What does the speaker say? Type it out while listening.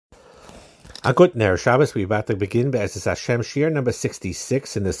A good Ner Shabbos. We're about to begin Be'ezus Hashem Shir number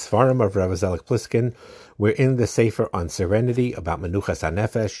 66 in the Sfarim of Rav Zelig Pliskin. We're in the Sefer on Serenity about Menuchas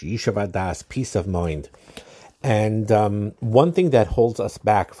HaNefesh, Yishuv Das, peace of mind. And one thing that holds us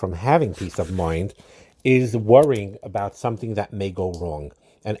back from having peace of mind is worrying about something that may go wrong.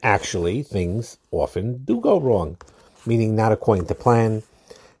 And actually, things often do go wrong, meaning not according to plan.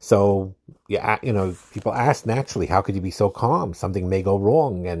 So, yeah, people ask naturally, how could you be so calm? Something may go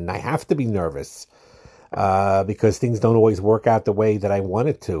wrong, and I have to be nervous because things don't always work out the way that I want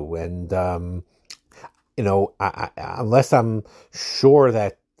it to. And, unless I'm sure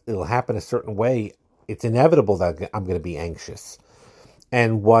that it'll happen a certain way, it's inevitable that I'm going to be anxious.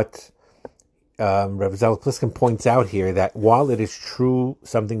 And what Rav Zelig Pliskin points out here, that while it is true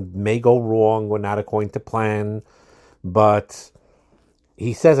something may go wrong or not according to plan, but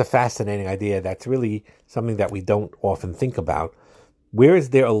he says a fascinating idea that's really something that we don't often think about. Where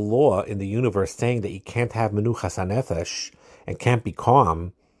is there a law in the universe saying that you can't have menuchas hanefesh and can't be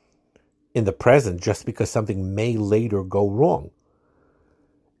calm in the present just because something may later go wrong?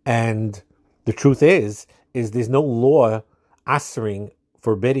 And the truth is there's no law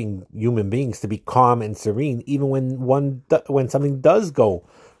forbidding human beings to be calm and serene even when something does go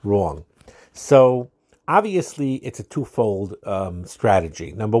wrong. So obviously, it's a twofold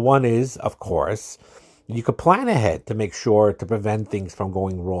strategy. Number one is, of course, you could plan ahead to make sure to prevent things from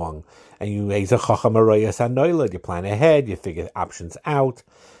going wrong. And you plan ahead, you figure options out,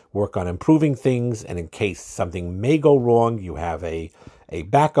 work on improving things, and in case something may go wrong, you have a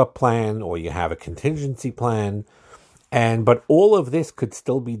backup plan or you have a contingency plan. But all of this could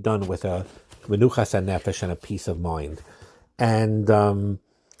still be done with a menuchas hanefesh and a peace of mind. And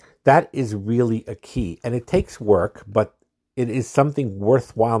that is really a key. And it takes work, but it is something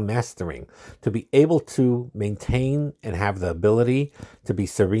worthwhile mastering, to be able to maintain and have the ability to be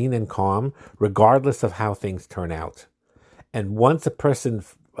serene and calm, regardless of how things turn out. And once a person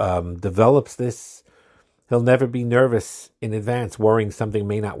develops this, he'll never be nervous in advance, worrying something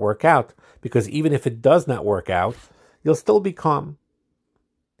may not work out, because even if it does not work out, you'll still be calm.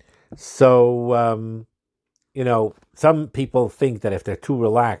 So, some people think that if they're too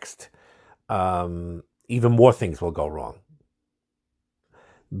relaxed, even more things will go wrong.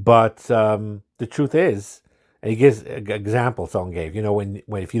 But the truth is, and he gives an example Song gave, when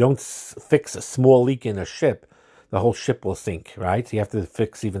if you don't fix a small leak in a ship, the whole ship will sink, right? So you have to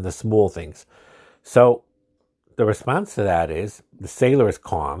fix even the small things. So the response to that is, the sailor is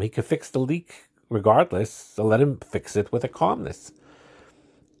calm. He can fix the leak regardless, so let him fix it with a calmness.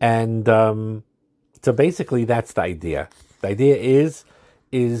 And so basically, that's the idea. The idea is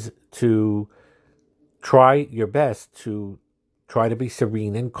to try your best to try to be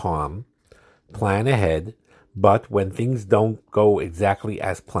serene and calm, plan ahead, but when things don't go exactly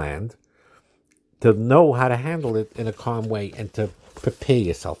as planned, to know how to handle it in a calm way and to prepare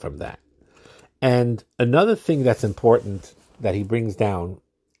yourself from that. And another thing that's important that he brings down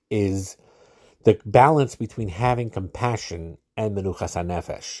is the balance between having compassion and menuchas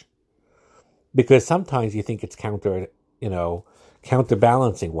hanefesh. Because sometimes you think it's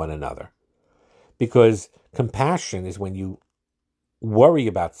counterbalancing one another. Because compassion is when you worry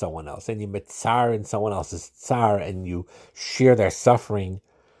about someone else and you mitzar in someone else's tsar and you share their suffering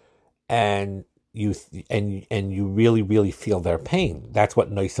and you really, really feel their pain. That's what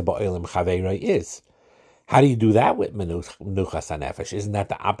noisa ba'olam chaveira is. How do you do that with menuchas hanefesh? Isn't that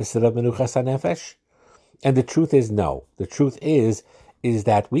the opposite of menuchas hanefesh? And the truth is no. The truth is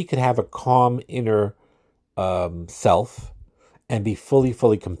that we could have a calm inner self and be fully,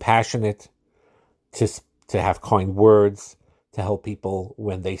 fully compassionate, to have kind words, to help people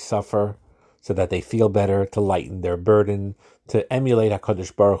when they suffer so that they feel better, to lighten their burden, to emulate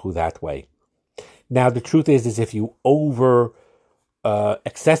HaKadosh Baruch Hu that way. Now, the truth is if you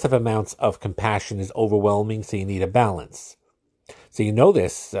excessive amounts of compassion is overwhelming, so you need a balance. So you know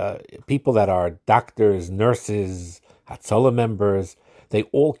this, people that are doctors, nurses, Hatzalah members, they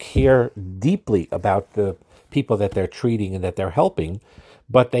all care deeply about the people that they're treating and that they're helping,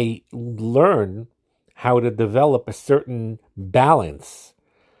 but they learn how to develop a certain balance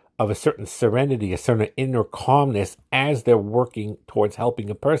of a certain serenity, a certain inner calmness as they're working towards helping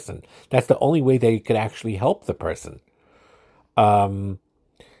a person. That's the only way they could actually help the person.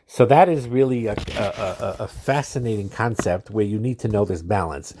 So that is really a fascinating concept where you need to know this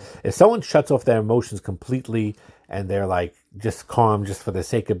balance. If someone shuts off their emotions completely and they're like just calm just for the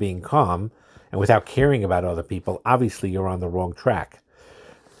sake of being calm and without caring about other people, obviously you're on the wrong track.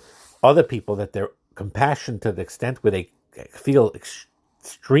 Other people that they're compassionate to the extent where they feel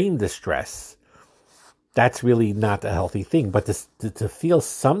extreme distress, that's really not a healthy thing. But to feel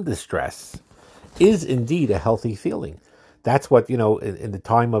some distress is indeed a healthy feeling. That's what, in the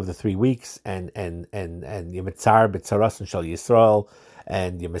time of the 3 weeks and Yemitzar B'tzaras and Shal Yisrael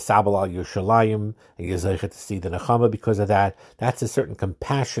and Yemisabel al Yerushalayim and Yezeicha to see the Nechama because of that. That's a certain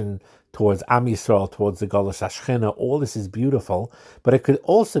compassion towards Am Yisrael, towards the Galus Ashchina. All this is beautiful, but it could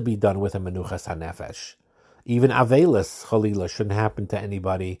also be done with a Menuchas HaNefesh. Even Avelis, Chalila, shouldn't happen to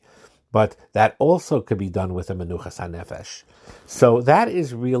anybody, but that also could be done with a Menuchas HaNefesh. So that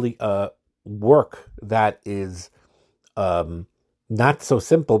is really a work that is not so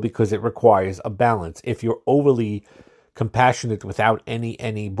simple because it requires a balance. If you're overly compassionate without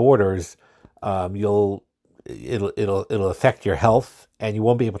any borders, it'll affect your health and you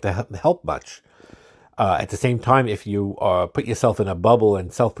won't be able to help much. At the same time, if you put yourself in a bubble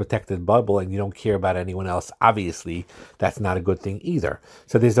and self-protected bubble and you don't care about anyone else, obviously that's not a good thing either.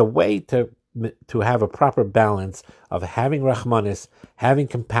 So there's a way to have a proper balance of having Rahmanis, having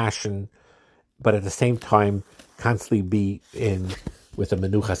compassion, but at the same time constantly be in with a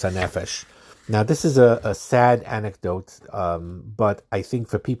Menuchas HaNefesh. Now, this is a sad anecdote, but I think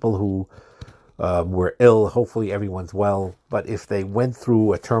for people who were ill, hopefully everyone's well, but if they went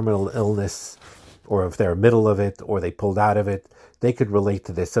through a terminal illness, or if they're middle of it, or they pulled out of it, they could relate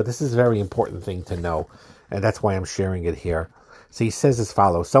to this. So this is a very important thing to know, and that's why I'm sharing it here. So he says as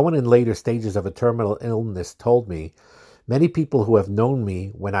follows: someone in later stages of a terminal illness told me, many people who have known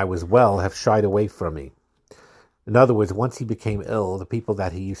me when I was well have shied away from me. In other words, once he became ill, the people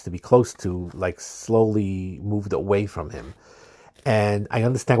that he used to be close to, slowly moved away from him. And I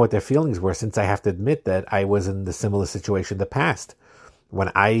understand what their feelings were, since I have to admit that I was in the similar situation in the past. When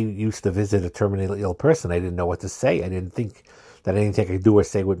I used to visit a terminally ill person, I didn't know what to say. I didn't think that anything I could do or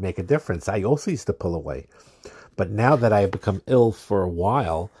say would make a difference. I also used to pull away. But now that I have become ill for a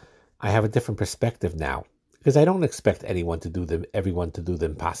while, I have a different perspective now, because I don't expect everyone to do the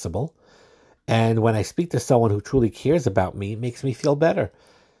impossible. And when I speak to someone who truly cares about me, it makes me feel better.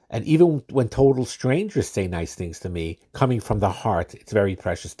 And even when total strangers say nice things to me, coming from the heart, it's very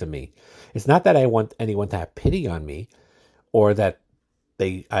precious to me. It's not that I want anyone to have pity on me, or that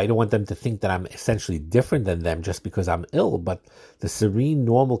I don't want them to think that I'm essentially different than them just because I'm ill, but the serene,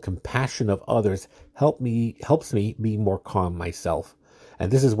 normal compassion of others helps me be more calm myself.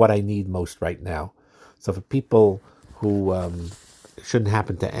 And this is what I need most right now. So for people who shouldn't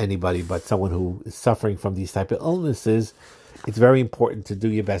happen to anybody, but someone who is suffering from these type of illnesses, it's very important to do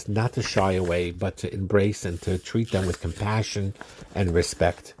your best not to shy away, but to embrace and to treat them with compassion and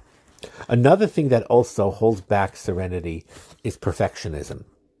respect. Another thing that also holds back serenity is perfectionism.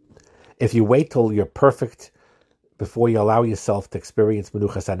 If you wait till you're perfect before you allow yourself to experience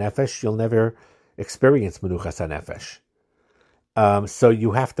Menuchas HaNefesh, you'll never experience Menuchas HaNefesh. So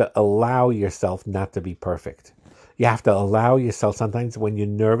you have to allow yourself not to be perfect. You have to allow yourself, sometimes when you're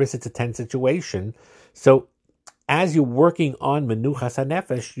nervous, it's a tense situation. So as you're working on Menuchas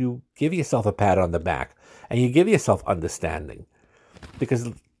HaNefesh, you give yourself a pat on the back and you give yourself understanding. Because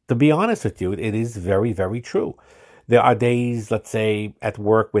to be honest with you, it is very, very true. There are days, let's say, at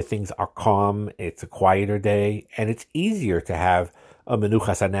work where things are calm, it's a quieter day, and it's easier to have a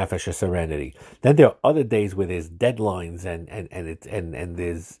Menuchas HaNefesh, a serenity. Then there are other days where there's deadlines and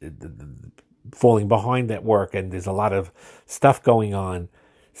there's falling behind at work, and there's a lot of stuff going on.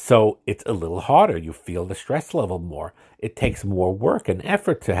 So it's a little harder. You feel the stress level more. It takes more work and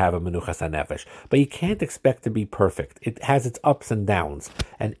effort to have a Menuchas HaNefesh. But you can't expect to be perfect. It has its ups and downs.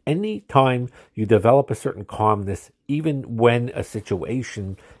 And any time you develop a certain calmness, even when a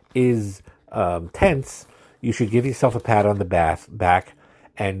situation is tense, you should give yourself a pat on the back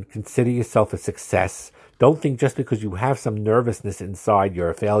and consider yourself a success. Don't think just because you have some nervousness inside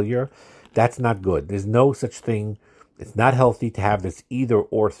you're a failure. That's not good. There's no such thing. It's not healthy to have this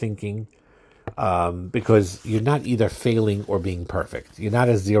either-or thinking, because you're not either failing or being perfect. You're not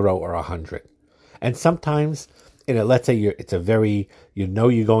a 0 or 100. And sometimes, let's say you're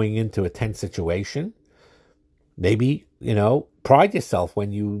going into a tense situation. Maybe, pride yourself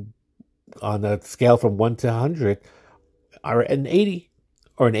when you, on a scale from 1 to 100, are an 80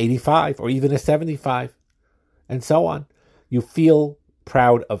 or an 85 or even a 75, and so on. You feel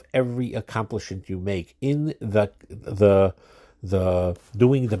proud of every accomplishment you make in the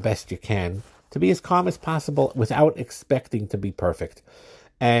doing the best you can to be as calm as possible without expecting to be perfect.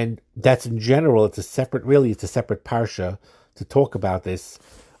 And that's in general, it's a separate parsha to talk about this,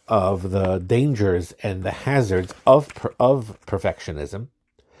 of the dangers and the hazards of perfectionism.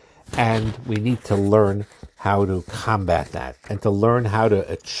 And we need to learn how to combat that and to learn how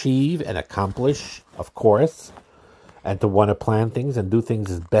to achieve and accomplish, of course, and to want to plan things and do things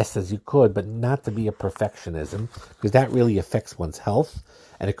as best as you could, but not to be a perfectionism, because that really affects one's health,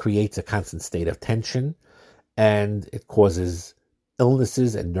 and it creates a constant state of tension, and it causes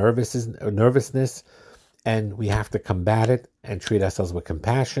illnesses and nervousness, and we have to combat it and treat ourselves with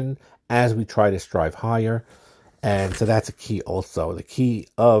compassion as we try to strive higher. And so that's a key also. The key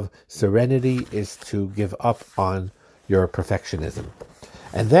of serenity is to give up on your perfectionism.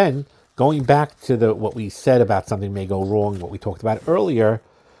 And then, going back to what we said about something may go wrong, what we talked about earlier,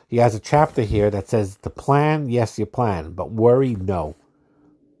 he has a chapter here that says, to plan, yes, you plan, but worry, no.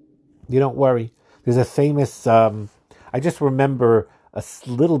 You don't worry. There's a famous, I just remember a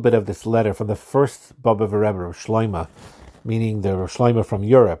little bit of this letter from the first Baba Rebbe, Rosh Shlomo, meaning the Rosh Shlomo from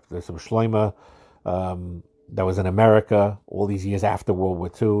Europe. There's some Shlomo that was in America all these years after World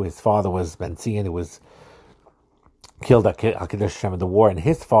War II. His father was Ben Zion, who was killed at Kiddush Hashem in the war, and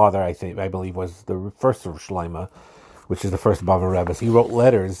his father, I believe, was the first Rosh Shlomo, which is the first Baba Rebbe. He wrote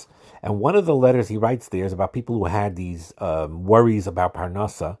letters, and one of the letters he writes there is about people who had these worries about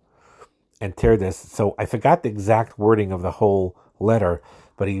Parnasa and Tirdas. So I forgot the exact wording of the whole letter,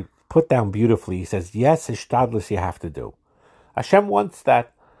 but he put down beautifully. He says, yes, hishtadlus you have to do. Hashem wants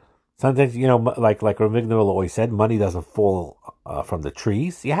that. Sometimes, like Rav Migdal always said, money doesn't fall from the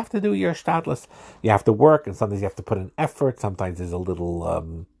trees. You have to do your hishtadlus. You have to work, and sometimes you have to put in effort. Sometimes there's a little,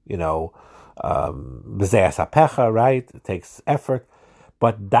 b'zeas hapecha, right? It takes effort.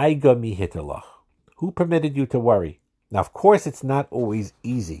 But daiga mi hitelach. Who permitted you to worry? Now, of course, it's not always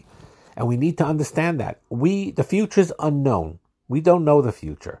easy. And we need to understand that. The future's unknown. We don't know the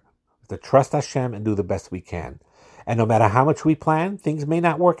future. We have to trust Hashem and do the best we can. And no matter how much we plan, things may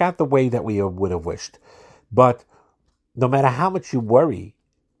not work out the way that we would have wished. But no matter how much you worry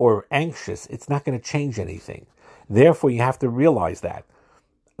or anxious, it's not going to change anything. Therefore, you have to realize that.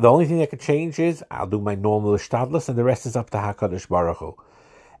 The only thing that could change is, I'll do my normal hishtadlus, and the rest is up to HaKadosh Baruch Hu.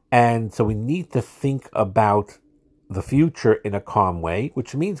 And so we need to think about the future in a calm way,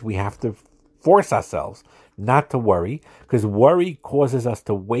 which means we have to force ourselves not to worry, because worry causes us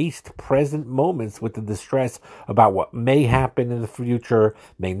to waste present moments with the distress about what may happen in the future,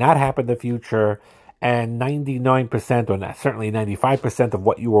 may not happen in the future, and 99% or certainly 95% of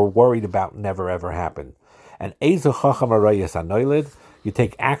what you were worried about never ever happened. And Ezu Chacham Arayas Anoilid, you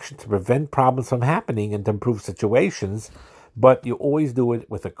take action to prevent problems from happening and to improve situations, but you always do it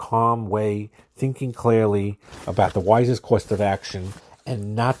with a calm way, thinking clearly about the wisest course of action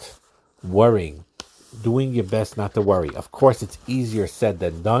and not worrying. Doing your best not to worry. Of course, it's easier said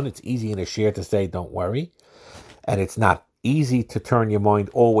than done. It's easy in a share to say, don't worry. And it's not easy to turn your mind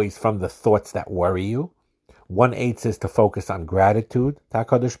always from the thoughts that worry you. One eighth is to focus on gratitude,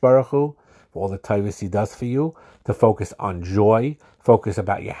 HaKadosh Baruch Hu, for all the tovos He does for you, to focus on joy, focus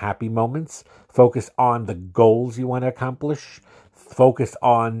about your happy moments, focus on the goals you want to accomplish, focus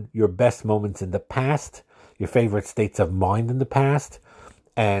on your best moments in the past, your favorite states of mind in the past,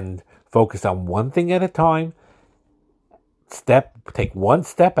 and focus on one thing at a time, take one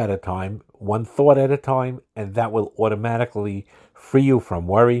step at a time, one thought at a time, and that will automatically free you from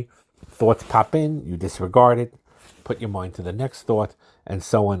worry. Thoughts pop in, you disregard it, put your mind to the next thought, and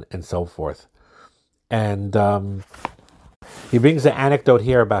so on and so forth. And he brings an anecdote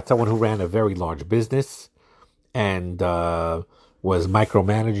here about someone who ran a very large business and was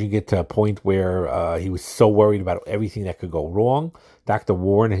micromanaging it to a point where he was so worried about everything that could go wrong. Doctor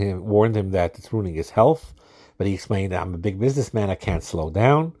warned him that it's ruining his health, but he explained that I'm a big businessman, I can't slow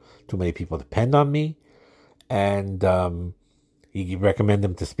down, too many people depend on me, and he recommended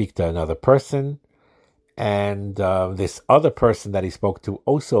him to speak to another person. And this other person that he spoke to,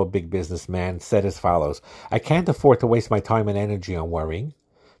 also a big businessman, said as follows: I can't afford to waste my time and energy on worrying.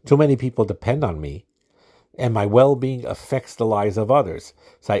 Too many people depend on me, and my well-being affects the lives of others.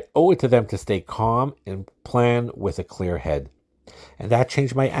 So I owe it to them to stay calm and plan with a clear head. And that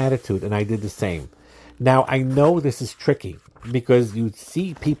changed my attitude, and I did the same. Now, I know this is tricky, because you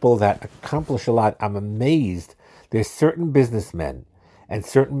see people that accomplish a lot. I'm amazed. There's certain businessmen and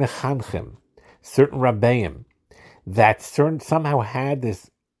certain mechanchim, certain rabbeim, that somehow had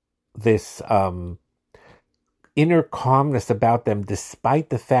this inner calmness about them, despite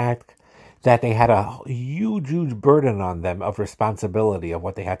the fact that they had a huge burden on them of responsibility of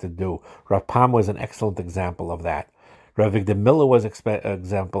what they had to do. Rav Pam was an excellent example of that. Rav Vigdor Miller was an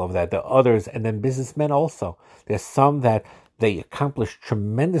example of that. The others, and then businessmen also. There's some that they accomplish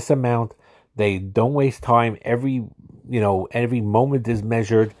tremendous amount. They don't waste time. Every moment is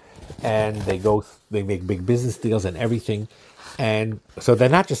measured, and they make big business deals and everything. And so they're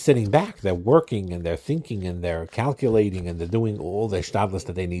not just sitting back, they're working and they're thinking and they're calculating and they're doing all the hishtadlus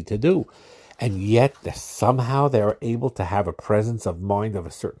that they need to do. and yet somehow they're able to have a presence of mind of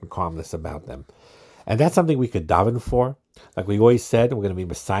a certain calmness about them. And that's something we could daven for. Like we always said, we're going to be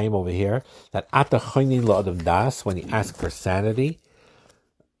Messiah over here, that Ata Choinin La'adam Das, when you ask for sanity,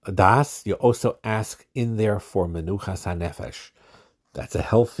 Das, you also ask in there for Menuchas HaNefesh. That's a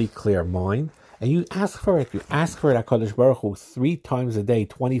healthy, clear mind. And you ask for it. You ask for it, HaKadosh Baruch Hu, 3 times a day,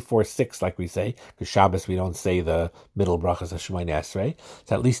 24/6, like we say. Because Shabbos, we don't say the middle brachas of Shemoneh Esrei.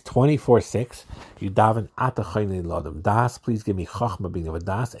 It's at least 24/6. You daven Ata Choinin La'adam Das. Please give me Chachma being of a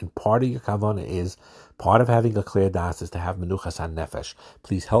Das. And part of your kavanah is, part of having a clear Das is to have Menuchas HaNefesh.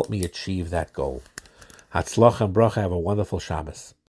 Please help me achieve that goal. Hatzlacha and bracha. Have a wonderful Shabbos.